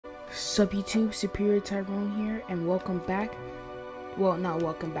Sup YouTube, Superior Tyrone here, and welcome back. Well, not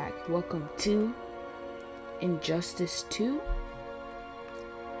welcome back. Welcome to Injustice 2.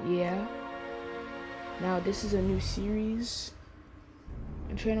 Yeah. Now this is a new series.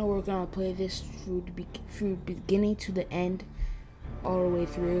 I'm trying to work on play this through beginning to the end, all the way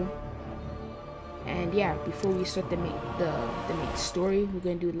through. And yeah, before we start the main story, we're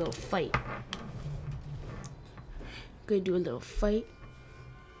gonna do a little fight.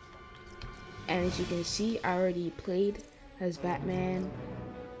 And as you can see, I already played as Batman,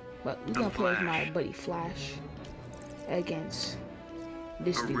 but we're gonna play as my buddy Flash against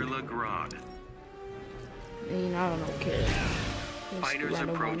this Gorilla Grodd. And I don't care. Fighters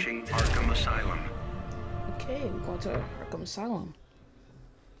approaching Arkham Asylum. Okay, we're going to Arkham Asylum.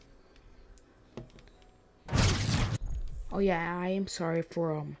 Oh yeah, I am sorry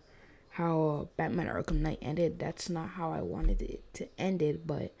for how Batman Arkham Knight ended. That's not how I wanted it to end it,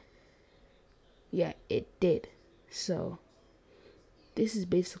 but yeah, it did. So this is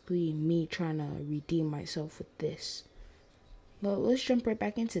basically me trying to redeem myself with this. But let's jump right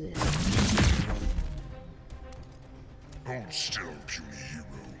back into this. Hold still, puny hero.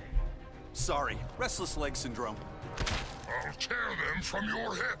 Sorry, restless leg syndrome. I'll tear them from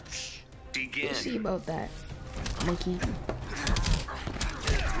your hips. Begin. Let's see about that, monkey.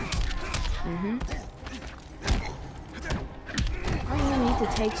 I don't even need to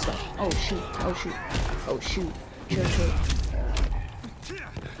take stuff. Oh shoot, oh shoot, oh shoot. Chill.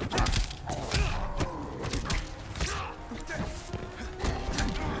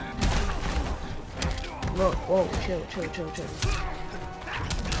 Whoa, chill.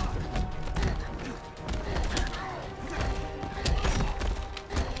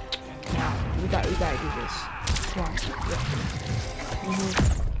 We gotta do this. Come on.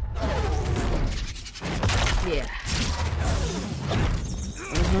 Yeah.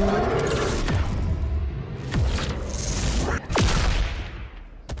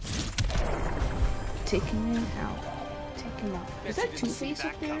 Taking him out. Is that Two-Face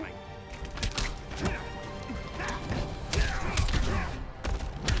up there?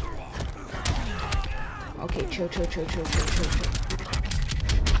 Okay, chill.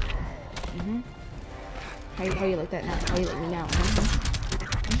 How you like that now? How you like me now?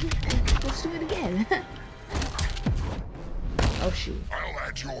 Let's do it again. Oh shoot. I'll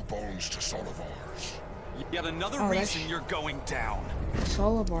add your bones to some of ours. Yet another reason you're going down.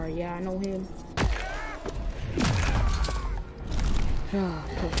 Solivar, yeah, I know him. Ah,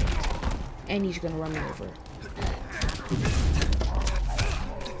 perfect. And he's gonna run me over.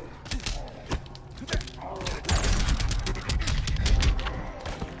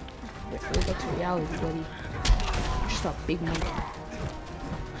 Wake up to reality, buddy. You're just a big monkey.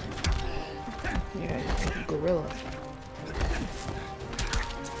 Yeah, gorilla.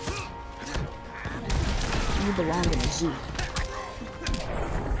 You belong in a zoo.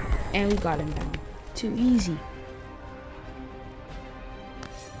 And we got him down. Too easy.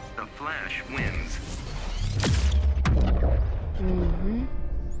 The Flash wins.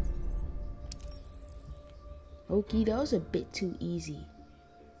 Okay, that was a bit too easy.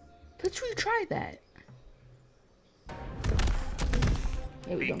 Let's retry that.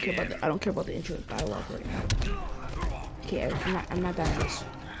 Hey, we don't care about the, I don't care about the intro dialogue right now. Okay, I'm not done with this.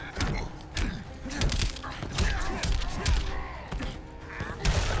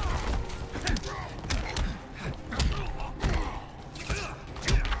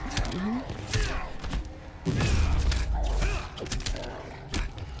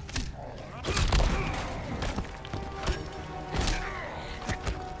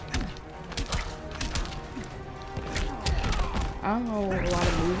 I don't know a lot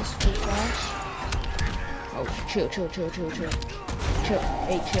of moves for Flash. Oh, chill. Hey,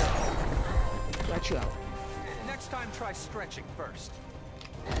 chill. Got you out. Next time, try stretching first.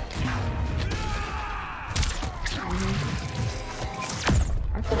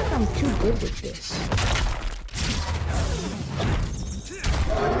 I feel like I'm too good with this.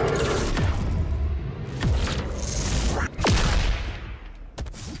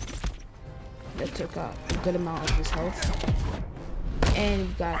 That took out a good amount of his health. And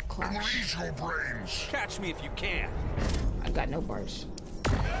we got Clash. Raise your brains. Catch me if you can. I got no bars.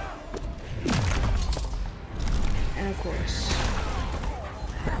 And of course.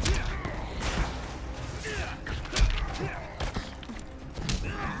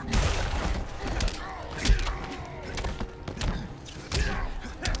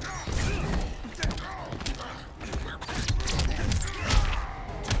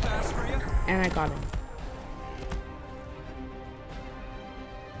 And I got him.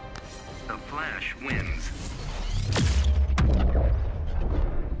 The Flash wins.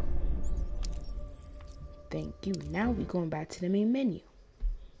 Thank you. Now we're going back to the main menu.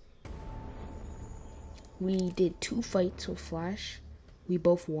 We did 2 fights with Flash. We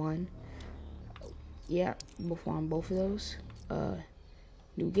both won. Yeah, we both won both of those.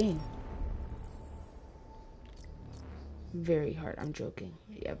 New game. Very hard. I'm joking.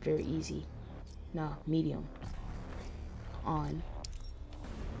 Yeah, very easy. No, medium. On.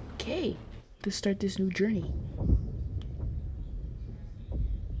 Okay, let's start this new journey.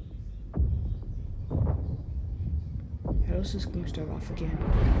 How does this game start off again?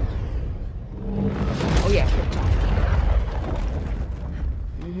 Oh yeah, Krypton.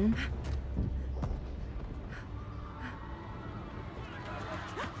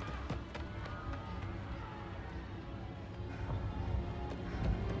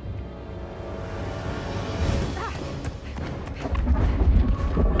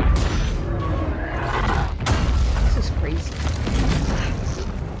 This is crazy.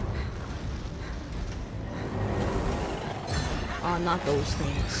 Oh, not those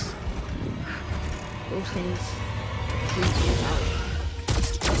things. Those things freak me out.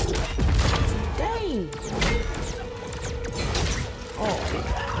 Dang! Oh,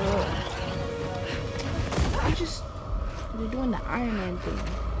 they're doing the Iron Man thing.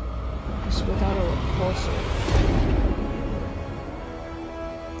 Just without a repulsor.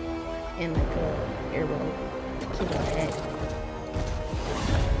 And like a arrow to the head.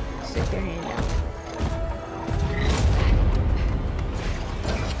 Stick their hand out.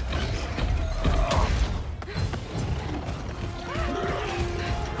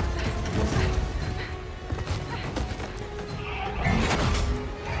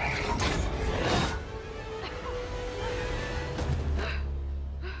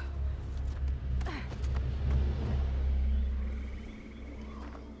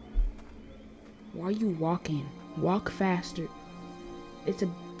 Why are you walking? Walk faster. It's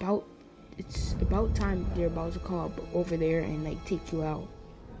about time they're about to come up over there and like take you out.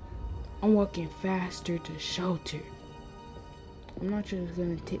 I'm walking faster to shelter. I'm not just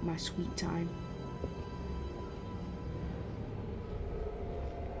gonna take my sweet time.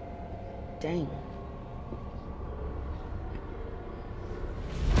 Dang.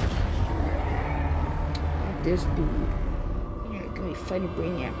 Like this dude. Yeah, gonna be fighting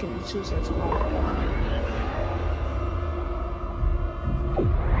Brainiac in the Suicide Squad.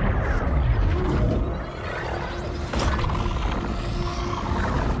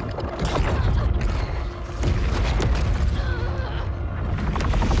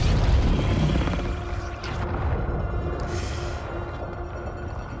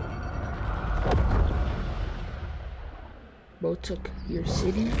 Bro took your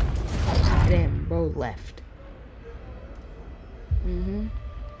city, then bro left.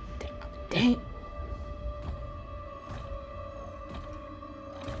 Dang.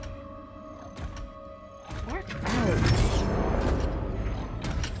 Watch out.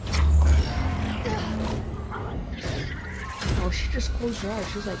 Oh, she just closed her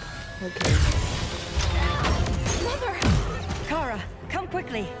eyes. She's like, okay. Mother! Kara, come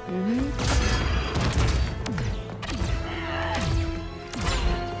quickly.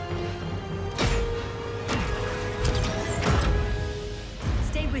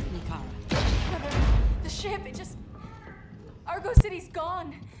 Stay with me, Kara. Mother, the ship, it just... Argo City's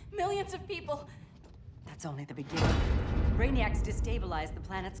gone. Millions of people. That's only the beginning. Brainiac's destabilized the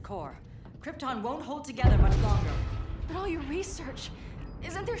planet's core. Krypton won't hold together much longer. But all your research,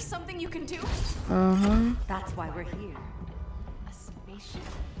 isn't there something you can do? That's why we're here. A spaceship?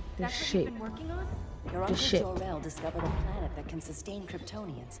 The That's ship. what you've been working on? Your uncle ship. Jor-El discovered a planet that can sustain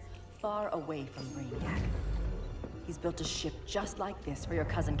Kryptonians far away from Brainiac. He's built a ship just like this for your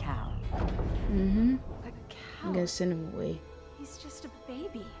cousin Cal. A I'm cow. gonna send him away. He's just a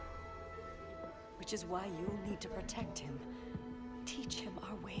baby. Which is why you'll need to protect him. Teach him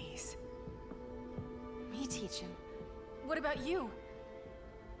our ways. Me teach him. What about you?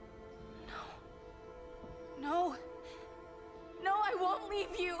 No. No, I won't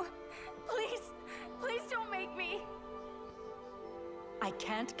leave you. Please, please don't make me. I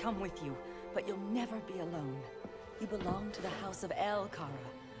can't come with you, but you'll never be alone. You belong to the House of El, Kara.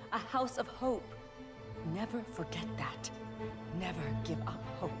 A house of hope. Never forget that. Never give up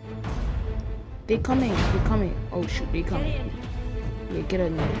hope. They coming. They coming. Oh shoot, they Get coming. in. Yeah, get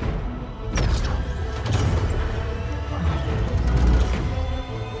in there.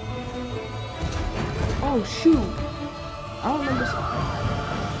 Oh shoot. I don't remember.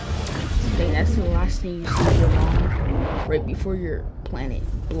 Dang, that's the last thing you see of your mom. Right before your planet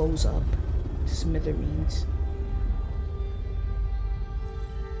blows up. Smithereens.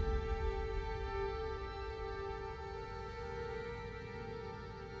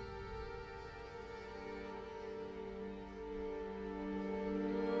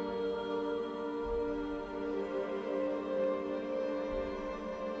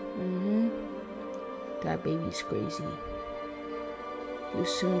 that baby's crazy. He was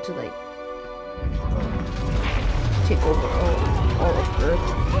soon to like take over all of Earth.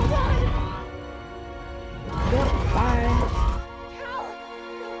 Yep, bye. Cal!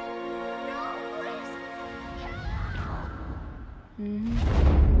 No, please!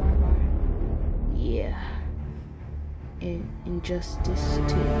 Bye bye. Yeah. And Injustice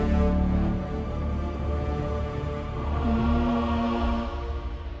 2.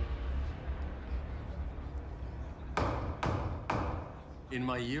 In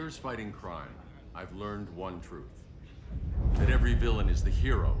my years fighting crime, I've learned one truth. That every villain is the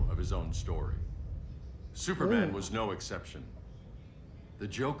hero of his own story. Superman was no exception. The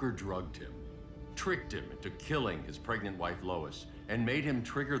Joker drugged him, tricked him into killing his pregnant wife Lois, and made him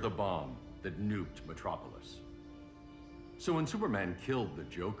trigger the bomb that nuked Metropolis. So when Superman killed the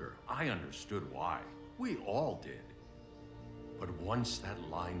Joker, I understood why. We all did. But once that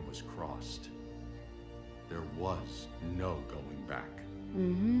line was crossed, there was no going back.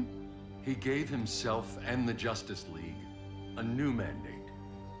 He gave himself and the Justice League a new mandate.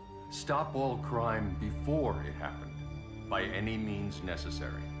 Stop all crime before it happened, by any means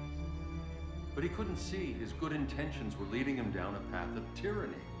necessary. But he couldn't see his good intentions were leading him down a path of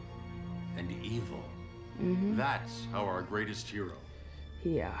tyranny and evil. That's how our greatest hero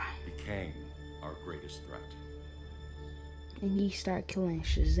became our greatest threat. And he started killing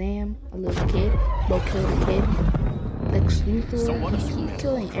Shazam, a little kid. Bo killed a kid. Lex Luthor. So what if He's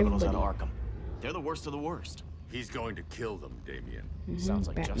killing criminals everybody. out of Arkham? They're the worst of the worst. He's going to kill them, Damian. Sounds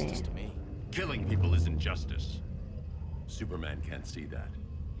like Batman. justice to me. Killing people isn't justice. Superman can't see that.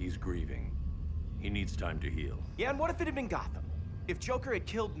 He's grieving. He needs time to heal. Yeah, and what if it had been Gotham? If Joker had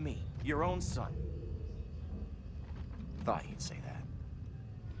killed me, your own son? Thought he'd say that.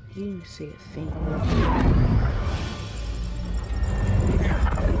 He didn't say a thing.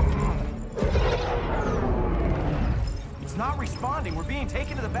 It's not responding. We're being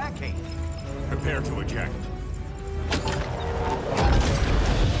taken to the Batcave. Prepare to eject.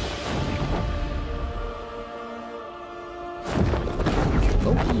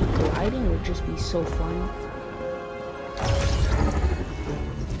 Loki gliding would just be so fun.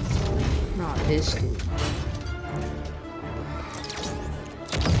 Not this dude.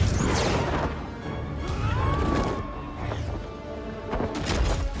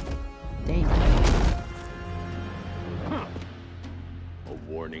 Dang. A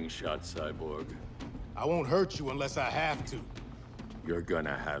warning shot, Cyborg. I won't hurt you unless I have to. You're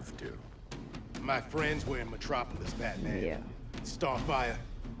gonna have to. My friends were in Metropolis, Batman. Yeah. Starfire,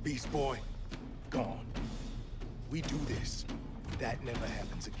 Beast Boy, gone. We do this. That never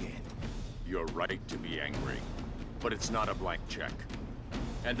happens again. You're right to be angry, but it's not a blank check.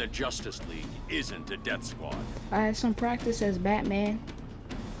 And the Justice League isn't a death squad. I had some practice as Batman.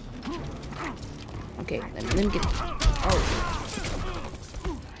 Okay, let me get. Oh.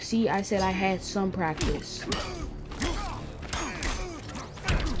 See, I said I had some practice.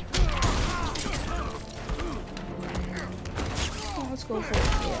 Oh, let's go for it.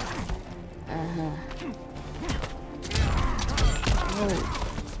 Yeah. Oh.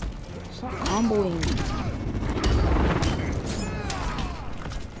 Stop comboing me.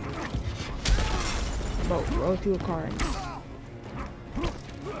 Bro, roll through a car.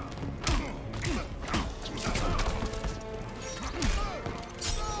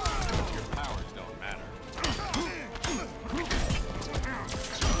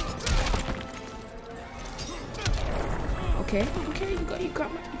 Okay, you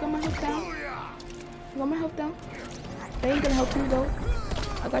got my health down. You got my health down. That ain't gonna help you though.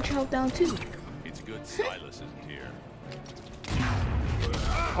 I got your health down too. It's good Silas isn't here.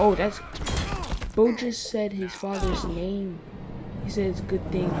 Oh, that's... Bo just said his father's name. He said it's a good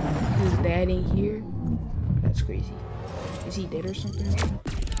thing his dad ain't here. That's crazy. Is he dead or something?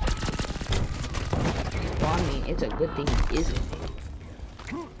 Well, I mean, it's a good thing he isn't.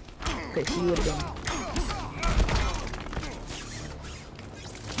 Because he would have been...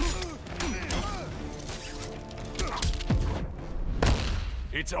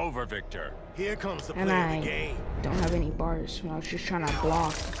 It's over, Victor. Here comes the And play of I the game. don't have any bars. I was just trying to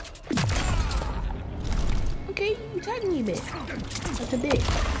block. Okay, you tagged me a bit. That's a bit.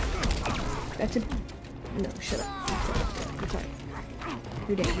 That's a... No, shut up. I'm sorry.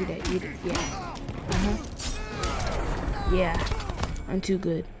 You're dead. Yeah. Yeah. I'm too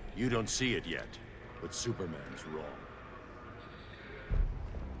good. You don't see it yet, but Superman's wrong.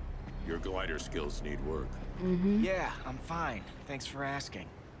 Your glider skills need work. Yeah, I'm fine. Thanks for asking.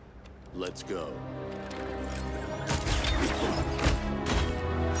 Let's go.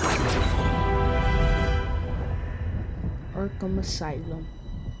 Arkham Asylum.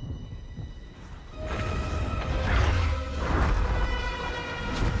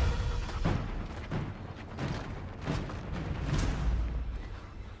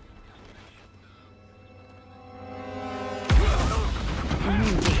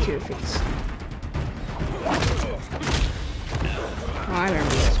 Batman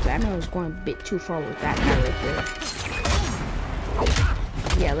was. Batman was going a bit too far with that guy right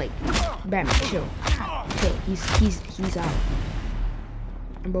there. Yeah, like, Batman, chill. Okay, he's out.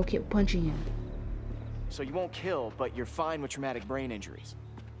 And bro kept punching him. So you won't kill, but you're fine with traumatic brain injuries.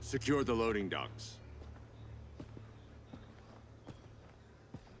 Secure the loading docks.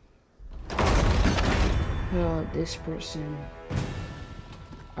 Oh, this person.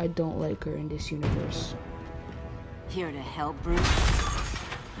 I don't like her in this universe. Here to help, Bruce?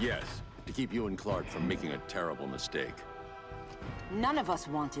 Yes, to keep you and Clark from making a terrible mistake. None of us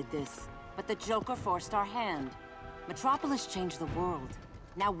wanted this, but the Joker forced our hand. Metropolis changed the world.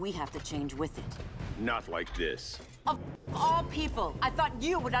 Now we have to change with it. Not like this. Of all people, I thought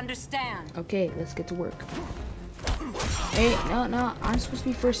you would understand. Okay, let's get to work. Hey, no, I'm supposed to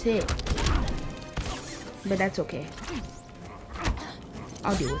be first hit. But that's okay.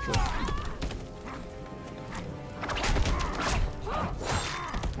 I'll deal with it.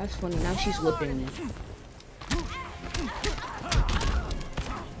 That's funny, now she's whipping me.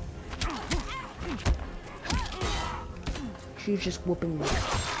 She's just whooping me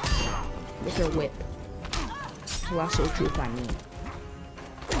with her whip. Lasso truth, I mean.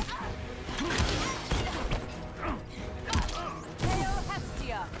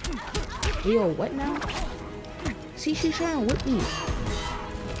 Yo, what now? See, she's trying to whip me.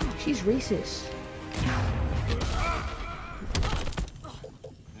 She's racist.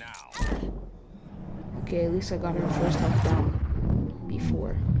 Okay, at least I got her first health down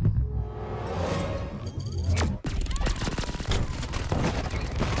before.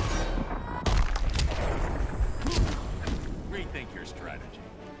 Rethink your strategy.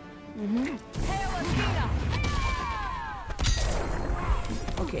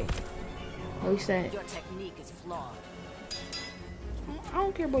 Okay. At least that. Your technique is flawed. I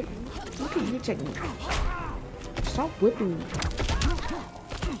don't care about. Look at your technique. Stop whipping me.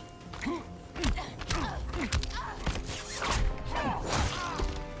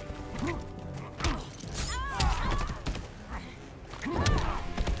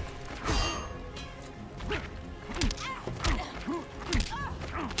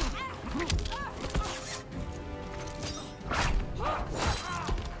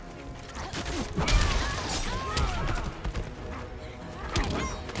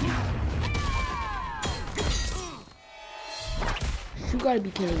 You gotta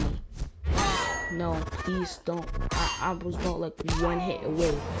be kidding me. No, these don't. I was about like one hit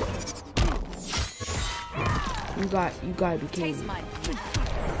away. You gotta be kidding me.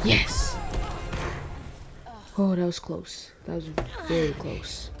 Yes! Oh, that was close. That was very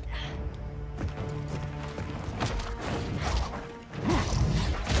close.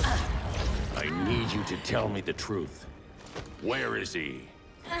 I need you to tell me the truth. Where is he?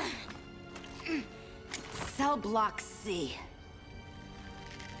 Cell block C.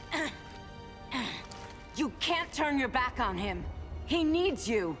 You can't turn your back on him. He needs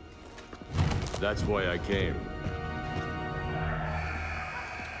you. That's why I came.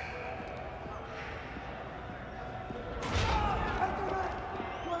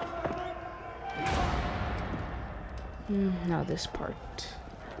 Now this part.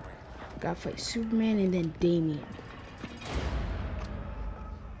 Gotta fight Superman and then Damian.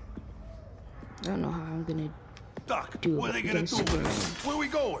 I don't know how I'm gonna do it against Superman. Where we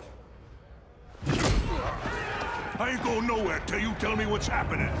going? I ain't going nowhere till you tell me what's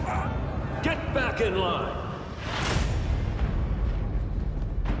happening. Get back in line.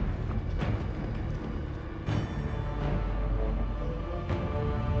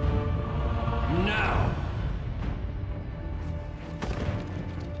 Now.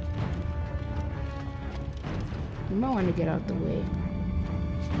 You might want to get out the way.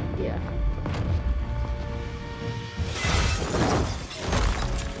 Yeah.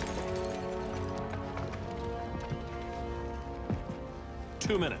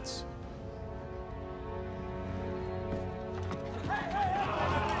 Two minutes.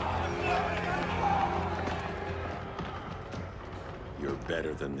 You're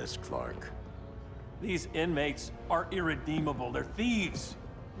better than this, Clark. These inmates are irredeemable. They're thieves,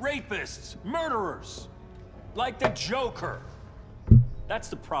 rapists, murderers. Like the Joker. That's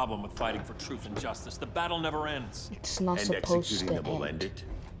the problem with fighting for truth and justice. The battle never ends. It's not And supposed executing to them will end. end it.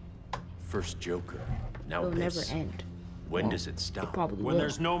 First Joker. Now It'll this. never end. When Well, does it stop? Probably When will.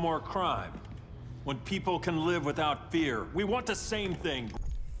 there's no more crime. When people can live without fear. We want the same thing.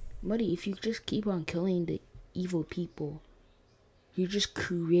 Buddy, if you just keep on killing the evil people, you're just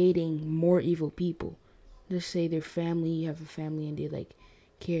creating more evil people. Just say their family, you have a family and they like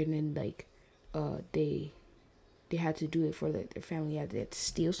cared and then like they had to do it for their family, had to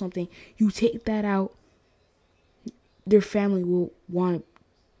steal something. You take that out, their family will want to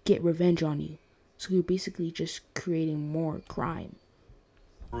get revenge on you. So you're basically just creating more crime.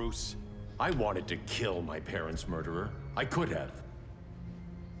 Bruce, I wanted to kill my parents' murderer. I could have.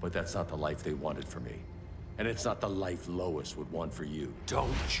 But that's not the life they wanted for me. And it's not the life Lois would want for you.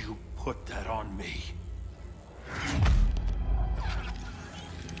 don't you put that on me.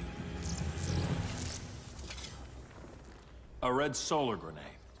 A red solar grenade.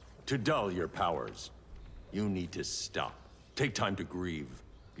 To dull your powers, you need to stop. Take time to grieve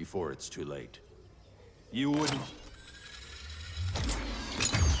before it's too late. You wouldn't...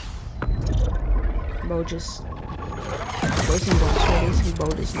 Bro, just... Wasting both bro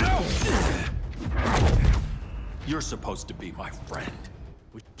does not care. You're supposed to be my friend.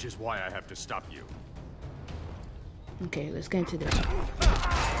 Which is why I have to stop you. Okay, let's get into this.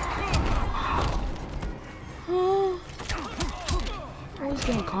 I was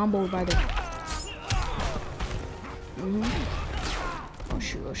getting comboed by the... Oh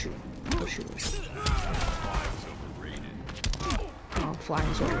shoot, oh shoot. Oh shoot, oh shoot. Oh,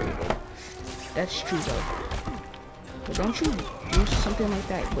 flying's overrated. That's true though. But don't you do something like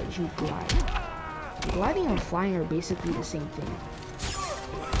that, but you glide. Gliding and flying are basically the same thing.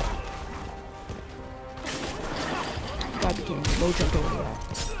 You gotta be kidding me. Low jump over that.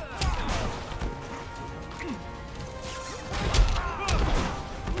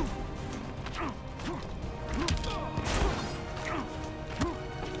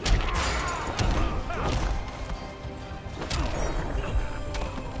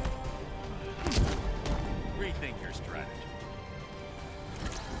 Rethink your strategy.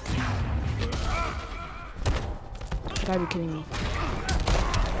 You gotta be kidding me.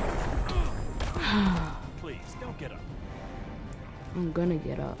 Please, don't get up. I'm gonna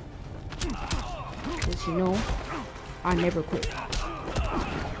get up. Cause you know, I never quit.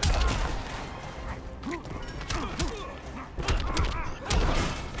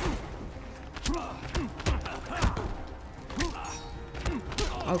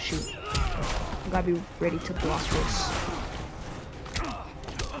 Oh shoot. I gotta be ready to block this.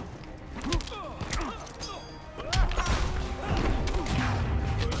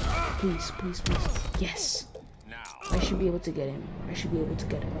 Please, please, please. Yes. I should be able to get him. I should be able to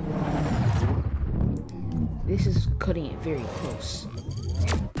get him. This is cutting it very close.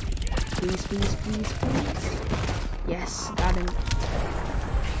 Please, please, please, please. Yes, got him.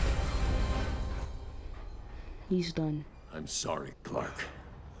 He's done. I'm sorry, Clark.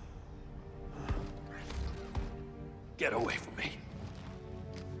 Get away from me.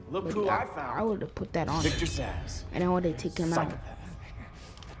 Look But who I found. I would have put that on Victor him. Zsasz. And I would have taken him out. Psychopath.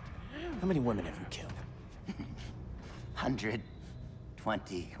 How many women have you killed?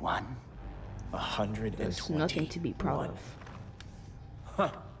 121. 121. There's nothing to be proud of.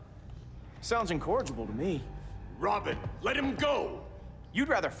 Huh. Sounds incorrigible to me. Robin, let him go! You'd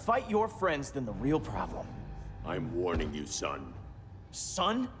rather fight your friends than the real problem. I'm warning you, son.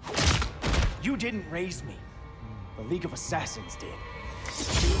 Son? You didn't raise me. The League of Assassins did.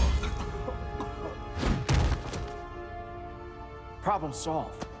 Problem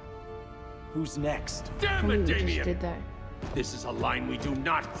solved. Who's next? Damn it, Damien! Did that. This is a line we do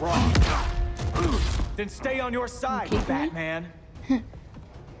not cross. Then stay on your side, Okay, Batman.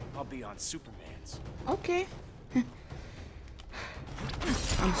 I'll be on Superman's. Okay.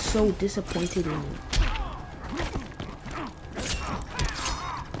 I'm so disappointed in you.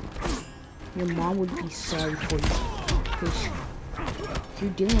 Your mom would be sorry for you. Because you're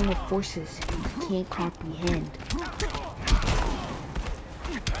dealing with forces you can't comprehend.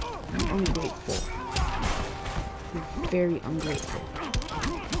 You're ungrateful. You're very ungrateful.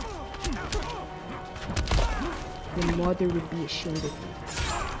 Your mother would be ashamed of you.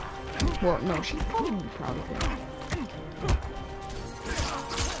 Well, no, she'd probably be proud of him.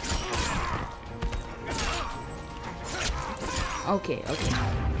 Okay, okay.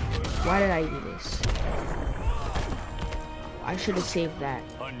 Why did I do this? I should have saved that.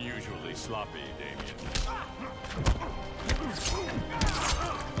 Unusually sloppy, Damien.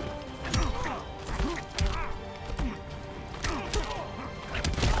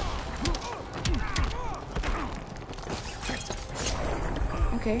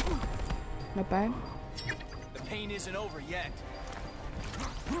 Okay. Not bad. The pain isn't over yet.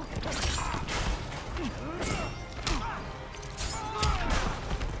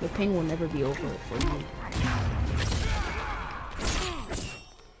 The pain will never be over for you.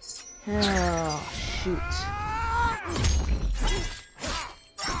 Oh, shoot.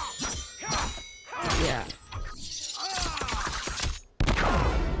 Yeah.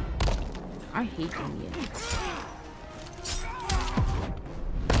 I hate Damien.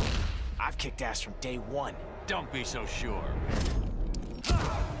 I've kicked ass from day one. Don't be so sure.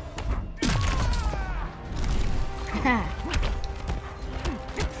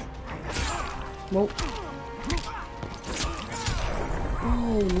 Nope.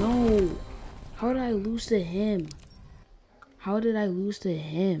 Oh no. How did I lose to him? How did I lose to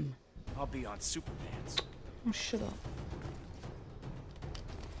him? I'll be on Superman's. Oh, shut up.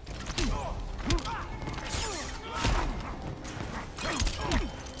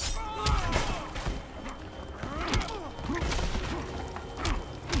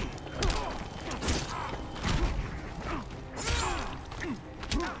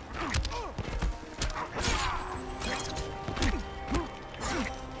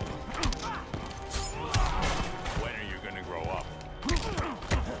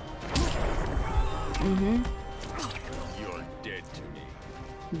 You're dead to me.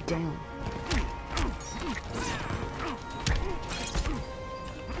 Damn.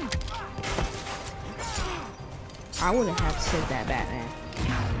 I wouldn't have said that, Batman.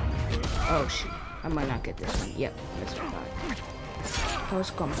 Oh shoot. I might not get this one. Yep, that's what I thought. That was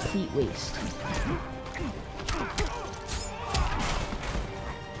a complete waste.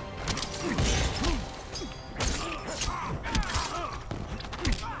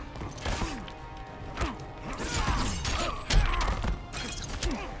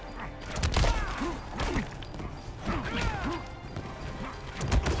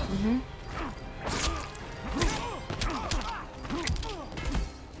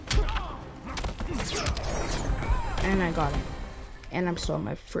 And I got him. And I'm still on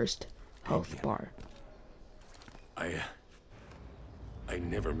my first health bar. I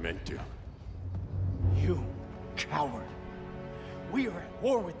never meant to. You coward. We are at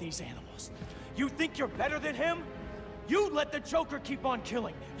war with these animals. You think you're better than him? You let the Joker keep on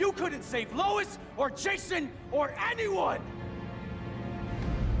killing. You couldn't save Lois or Jason or anyone!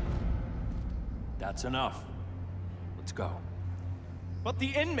 That's enough. Let's go. But the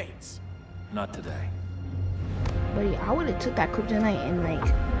inmates. Not today. Buddy, I would have took that kryptonite and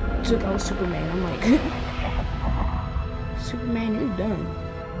like took out Superman. I'm like, Superman, you're done.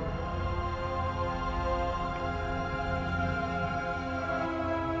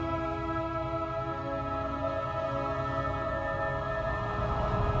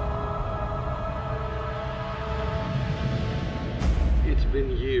 It's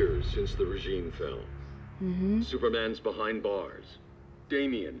been years since the regime fell. Superman's behind bars.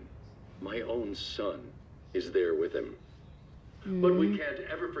 Damian, my own son, is there with him. But we can't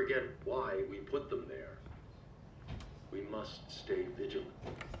ever forget why we put them there. We must stay vigilant.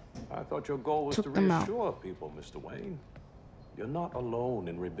 I thought your goal was to reassure people, Mr. Wayne. You're not alone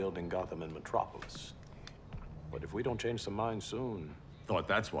in rebuilding Gotham and Metropolis. But if we don't change some minds soon... Thought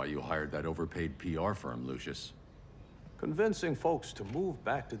that's why you hired that overpaid PR firm, Lucius. Convincing folks to move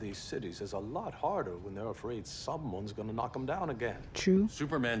back to these cities is a lot harder when they're afraid someone's gonna knock them down again. True.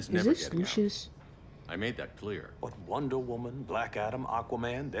 Superman's Is never this getting Lucius? out. I made that clear. But Wonder Woman, Black Adam,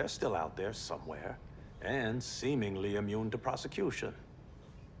 Aquaman, they're still out there somewhere. And seemingly immune to prosecution.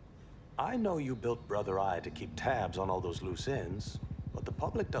 I know you built Brother Eye to keep tabs on all those loose ends, but the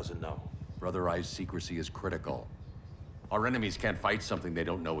public doesn't know. Brother Eye's secrecy is critical. Our enemies can't fight something they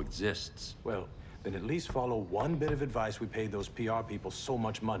don't know exists. Well, then at least follow one bit of advice we paid those PR people so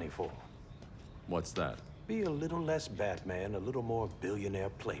much money for. What's that? Be a little less Batman, a little more billionaire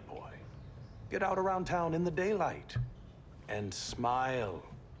playboy. Get out around town in the daylight. And smile.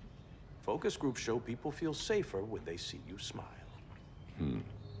 Focus groups show people feel safer when they see you smile.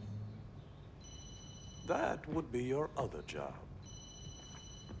 That would be your other job.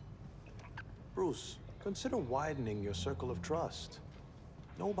 Bruce, consider widening your circle of trust.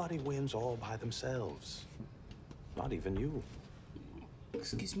 Nobody wins all by themselves. Not even you.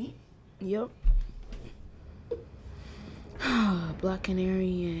 Excuse me? Yep. Black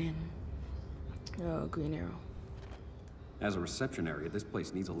Canary and Green Arrow. As a reception area, this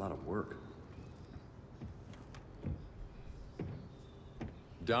place needs a lot of work.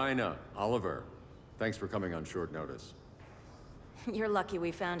 Dinah, Oliver, thanks for coming on short notice. You're lucky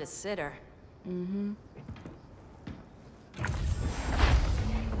we found a sitter.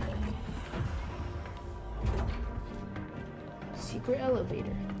 Secret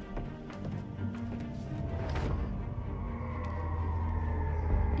elevator.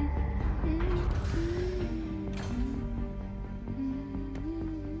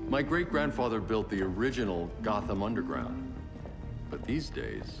 My great-grandfather built the original Gotham Underground. But these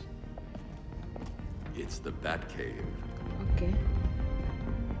days, it's the Batcave. Okay.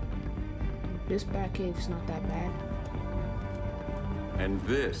 This Batcave's not that bad. And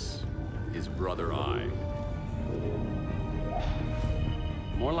this is Brother Eye.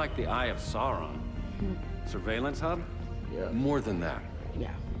 More like the Eye of Sauron. Surveillance hub? Yeah. More than that.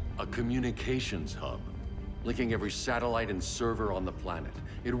 Yeah. A communications hub, linking every satellite and server on the planet.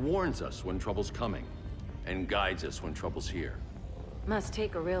 It warns us when trouble's coming, and guides us when trouble's here. Must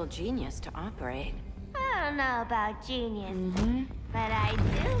take a real genius to operate. I don't know about genius, but I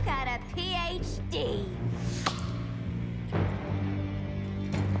do got a PhD.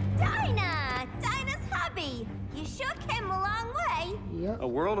 Dinah's hubby. You sure came a long way. Yep. A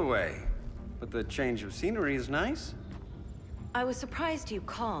world away. But the change of scenery is nice. I was surprised you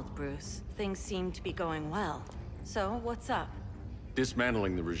called, Bruce. Things seem to be going well. So, what's up?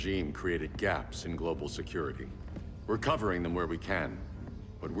 Dismantling the regime created gaps in global security. We're covering them where we can,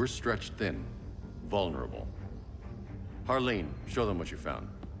 but we're stretched thin, vulnerable. Harleen, show them what you found.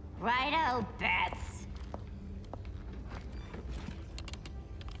 Righto, Bats.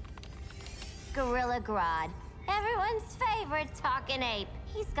 Gorilla Grodd. Everyone's favorite talking ape.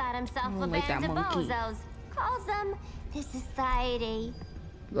 He's got himself a band of bozos. Calls them the Society.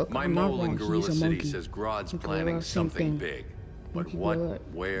 Look, My mole in Gorilla City says Grodd's planning something big. But what,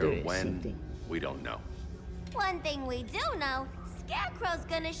 where, when, we don't know. One thing we do know, Scarecrow's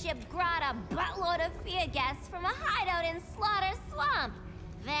gonna ship Grodd a buttload of fear gas from a hideout in Slaughter Swamp.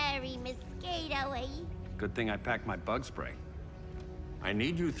 Very mosquito-y. Good thing I packed my bug spray. I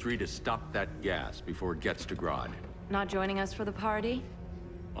need you three to stop that gas before it gets to Grodd. Not joining us for the party?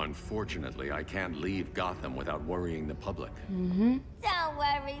 Unfortunately, I can't leave Gotham without worrying the public. Don't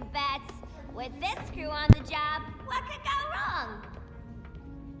worry, Bats. With this crew on the job, what could go wrong?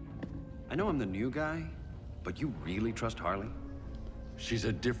 I know I'm the new guy, but you really trust Harley? She's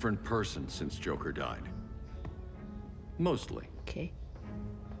a different person since Joker died. Mostly. Okay.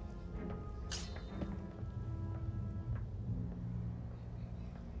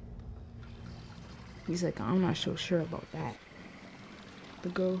 He's like, I'm not so sure about that. The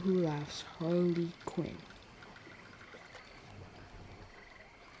Girl Who Laughs, Harley Quinn.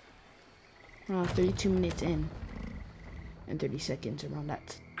 32 minutes in. And 30 seconds around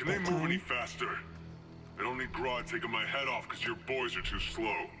that. Can they move any faster? I don't need Grodd taking my head off because your boys are too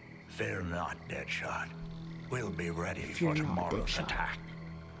slow. Fear not, Deadshot. We'll be ready for tomorrow's attack.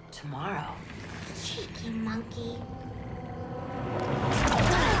 Tomorrow? Cheeky monkey.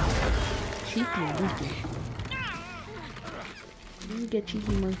 Cheeky monkey. Where do you get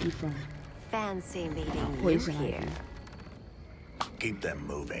Cheeky Monkey from? Fancy meeting Poison you here. Ivy. Keep them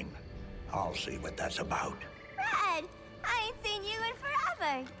moving. I'll see what that's about. Red, I ain't seen you in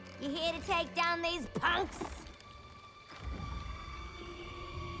forever. You here to take down these punks?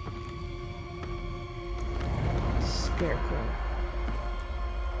 Scarecrow.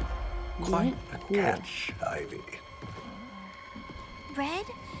 Quite a catch, Ivy. Red,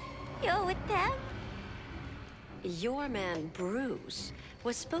 you're with them? Your man, Bruce,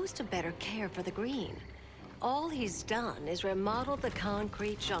 was supposed to better care for the Green. All he's done is remodel the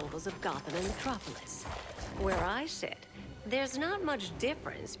concrete jungles of Gotham and Metropolis. Where I sit, there's not much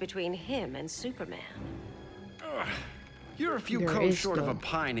difference between him and Superman. You're a few coats short of a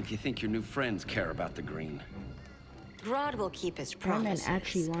pine if you think your new friends care about the Green. Grodd will keep his Batman promises,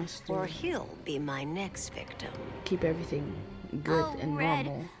 actually wants to or he'll be my next victim. keep everything good and Red,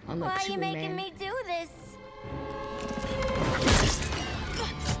 normal, why unlike are you Superman. making me do this?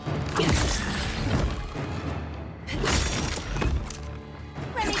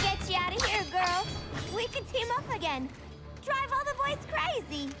 Let me get you out of here, girl. We can team up again. Drive all the boys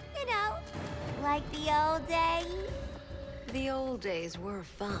crazy, you know, like the old days. The old days were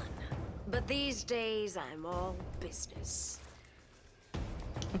fun, but these days I'm all business.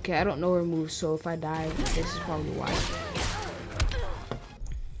 Okay, I don't know her moves, so if I die, this is probably why.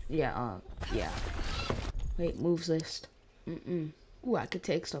 Yeah, yeah. Wait, moves list. Ooh, I could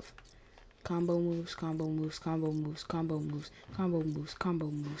take stuff. Combo moves, combo moves, combo moves, combo moves, combo moves, combo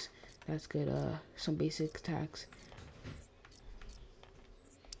moves. That's good. Some basic attacks.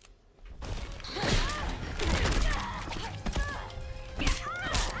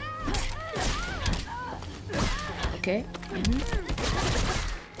 Okay.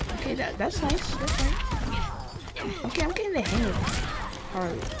 Okay, that's nice. That's nice. Okay, I'm getting the hang of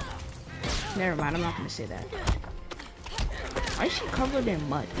Harley. Never mind, I'm not gonna say that. Why is she covered in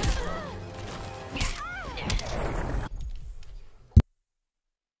mud?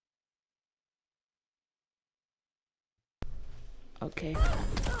 Okay,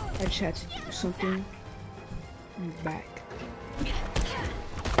 I just had to do something. I'm back.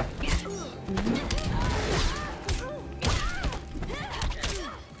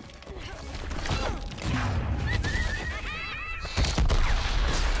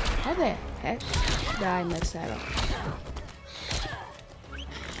 How the heck did I mess that up?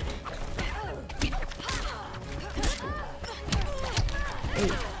 Hey.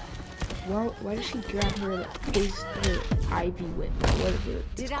 Well, why did she grab her Ivy whip? Whatever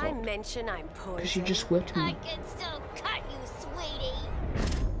it's Did called. I mention I'm poison? Because she just whipped me. I can still cut you, sweetie.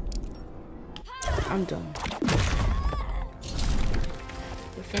 I'm done.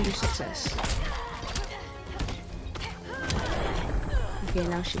 Defender success. Okay,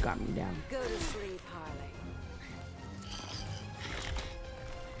 now she got me down. Go to sleep, Harley.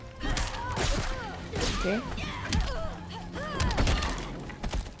 Okay.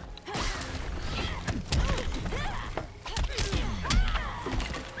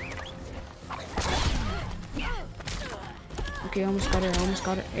 Okay, almost got her. Almost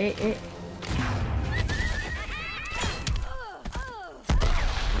got her. Hey, hey.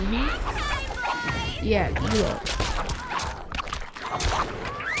 Yeah, yeah.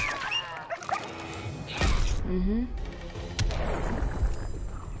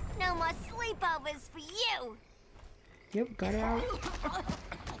 No more sleepovers for you. Yep, got it out.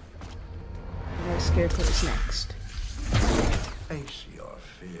 Now Scarecrow's next. Face your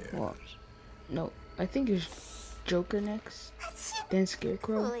fears. Well, no, I think it's Joker next. Then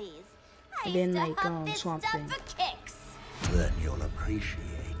Scarecrow. Please. And then like Swamp Thing. Then you'll appreciate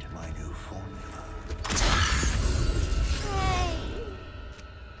my new formula.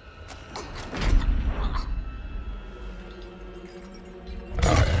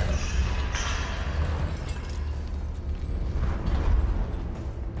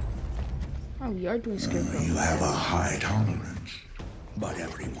 Oh, we are doing Scarecrow. You have a high tolerance, but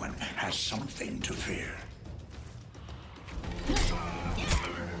everyone has something to fear.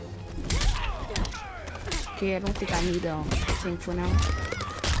 Okay, I don't think I need thing for now.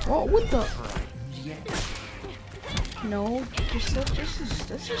 Oh, what the? No,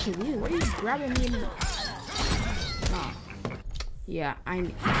 that's just weird. Why are you grabbing me in the... Nah. Yeah,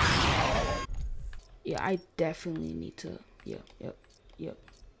 I definitely need to. Yep.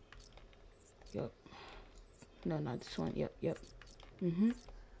 No, not this one. Yep.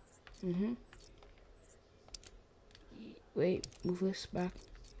 Wait, move this back.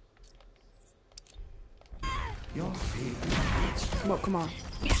 Your fear. Come on.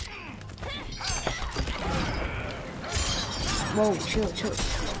 Whoa, chill.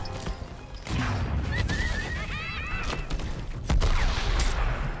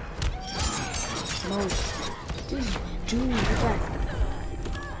 No, this dude, look at that.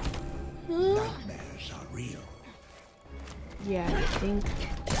 Nightmares are real. Yeah, I think.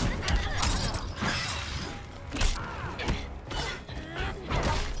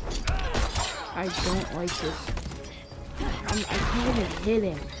 I don't like this. I can't even hit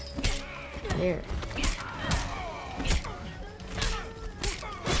him. There.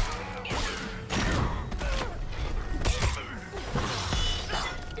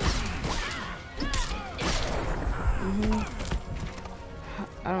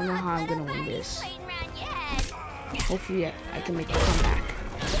 I don't know how I'm gonna win this. Hopefully I can make a comeback,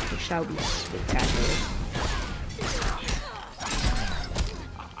 which shall be spectacular.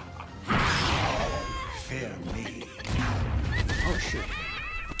 Fear me. Oh shoot.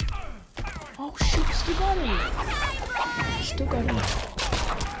 Oh shoot, still got him.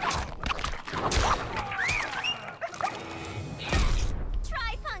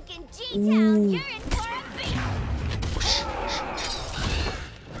 Try punkin' G-Town, you're in for a beat.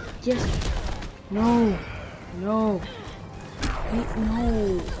 Yes. No. Wait,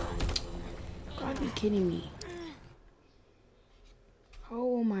 no. God, be kidding me. How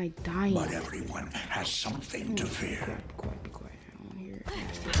am I dying? But everyone has something to fear. Be quiet. I don't want to hear it.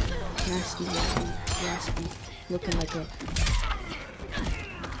 Nasty. Looking like a...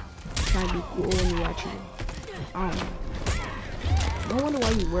 Trying to be cool when you watch it. I don't know. No wonder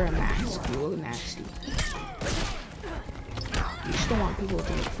why you wear a mask. You look nasty. You just don't want people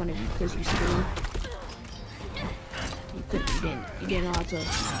to make fun of you because you're skinny. You didn't know how to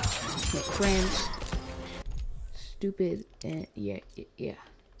make friends. Stupid and yeah.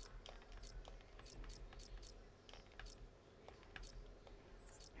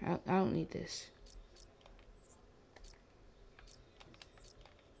 I don't need this.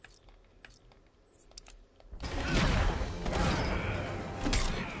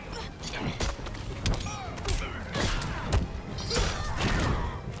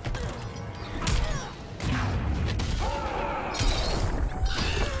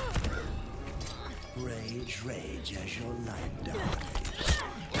 Rage as your light dies.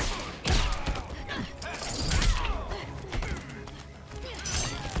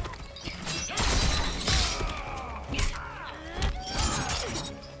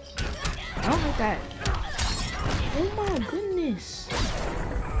 I don't like that. Oh my goodness.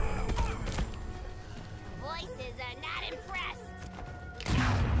 Voices are not impressed.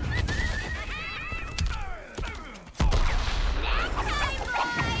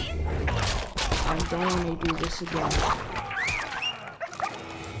 don't want to do this again.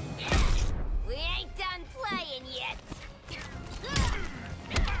 We ain't done playing yet.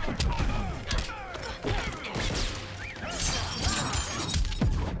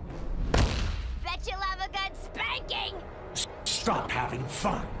 Bet you'll have a good spanking. Stop having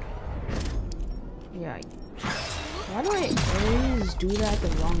fun. Yeah. Why do I always do that at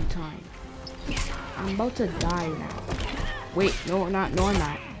the wrong time? I'm about to die now. Wait, no, I'm not. No, I'm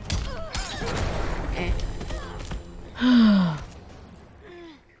not.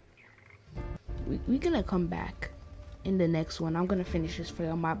 We're gonna come back in the next one. I'm gonna finish this for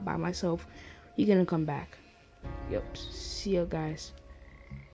by myself. You're gonna come back. Yep. See you guys.